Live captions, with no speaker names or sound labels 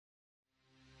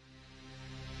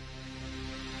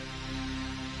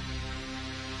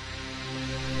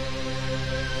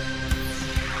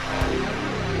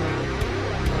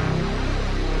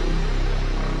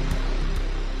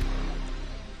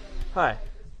Hi,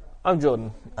 I'm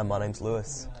Jordan. And my name's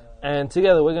Lewis. And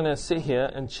together we're going to sit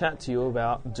here and chat to you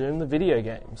about Doom the video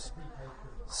games.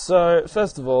 So,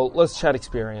 first of all, let's chat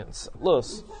experience.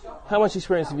 Lewis, how much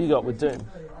experience have you got with Doom?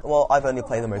 Well, I've only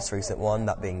played the most recent one,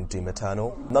 that being Doom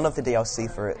Eternal. None of the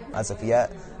DLC for it as of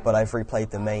yet, but I've replayed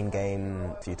the main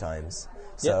game a few times.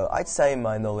 So I'd say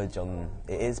my knowledge on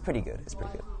it is pretty good. It's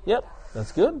pretty good. Yep,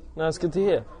 that's good. No, that's good to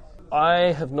hear.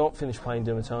 I have not finished playing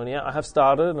Doom Eternal yet. I have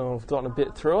started and I've gotten a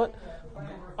bit through it.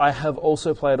 I have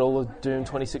also played all of Doom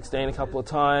 2016 a couple of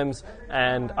times,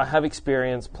 and I have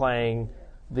experience playing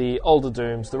the older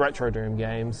Dooms, the retro Doom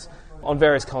games, on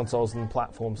various consoles and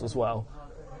platforms as well.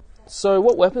 So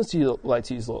what weapons do you like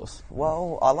to use, Lewis?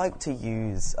 Well, I like to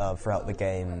use, throughout the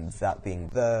game, that being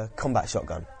the combat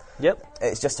shotgun. Yep.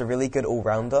 It's just a really good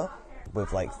all-rounder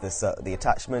with like the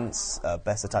attachments,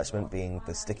 best attachment being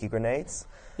the sticky grenades.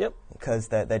 Yep. Because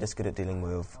they're just good at dealing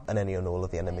with any and all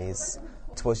of the enemies.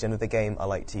 Towards the end of the game, I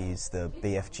like to use the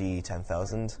BFG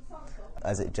 10,000,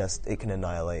 as it can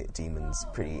annihilate demons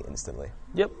pretty instantly.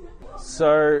 Yep.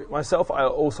 So, myself, I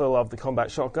also love the combat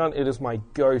shotgun. It is my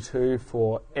go-to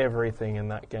for everything in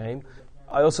that game.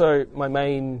 My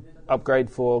main upgrade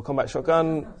for combat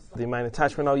shotgun, the main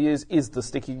attachment I'll use is the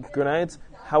sticky grenades.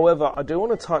 However, I do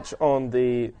want to touch on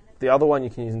the other one you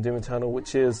can use in Doom Eternal,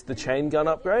 which is the chain gun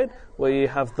upgrade, where you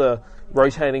have the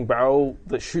rotating barrel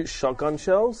that shoots shotgun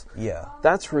shells. Yeah.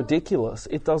 That's ridiculous.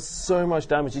 It does so much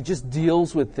damage. It just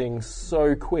deals with things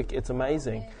so quick. It's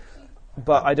amazing.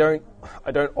 But I don't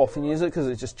often use it because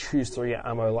it just chews through your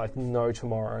ammo like no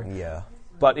tomorrow. Yeah.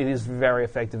 But it is very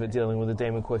effective at dealing with a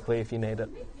demon quickly if you need it.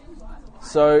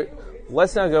 So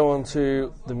let's now go on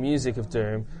to the music of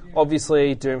Doom.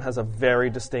 Obviously, Doom has a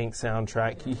very distinct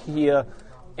soundtrack. You hear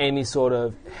any sort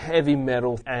of heavy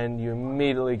metal and you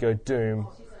immediately go Doom.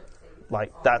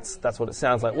 Like, that's what it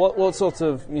sounds like. What sorts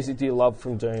of music do you love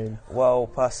from Doom? Well,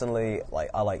 personally,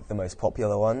 I like the most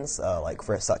popular ones,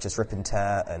 such as Rip and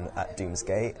Tear and At Doom's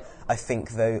Gate. I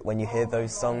think, though, when you hear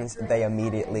those songs, they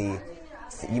immediately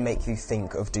make you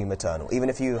think of Doom Eternal. Even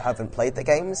if you haven't played the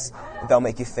games, they'll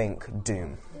make you think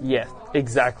Doom. Yeah,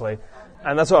 exactly.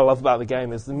 And that's what I love about the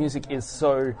game, is the music is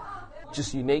so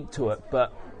just unique to it.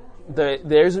 But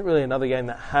there isn't really another game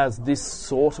that has this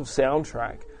sort of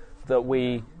soundtrack that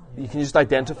you can just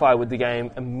identify with the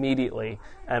game immediately.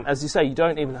 And as you say, you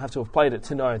don't even have to have played it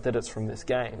to know that it's from this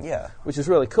game. Yeah. Which is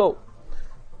really cool.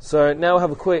 So now we'll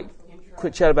have a quick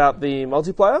chat about the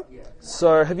multiplayer.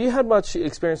 So have you had much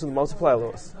experience with the multiplayer,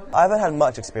 Lewis? I haven't had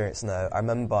much experience, no. I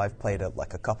remember I've played it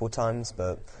a couple times,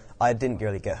 but I didn't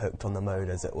really get hooked on the mode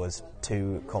as it was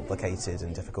too complicated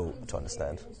and difficult to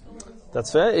understand.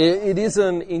 That's fair. It is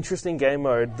an interesting game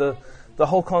mode. The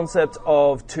whole concept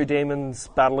of two demons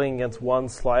battling against one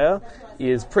slayer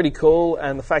is pretty cool,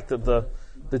 and the fact that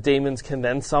the demons can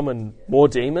then summon more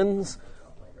demons,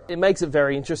 it makes it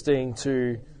very interesting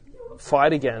to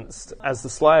fight against as the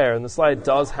slayer, and the slayer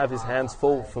does have his hands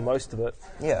full for most of it.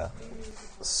 Yeah.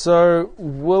 So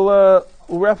we'll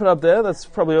wrap it up there. That's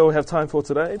probably all we have time for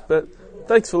today, but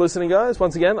thanks for listening, guys.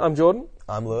 Once again, I'm Jordan.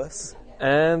 I'm Lewis.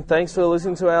 And thanks for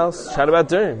listening to our chat about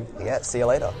Doom. Yeah, see you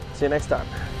later. See you next time.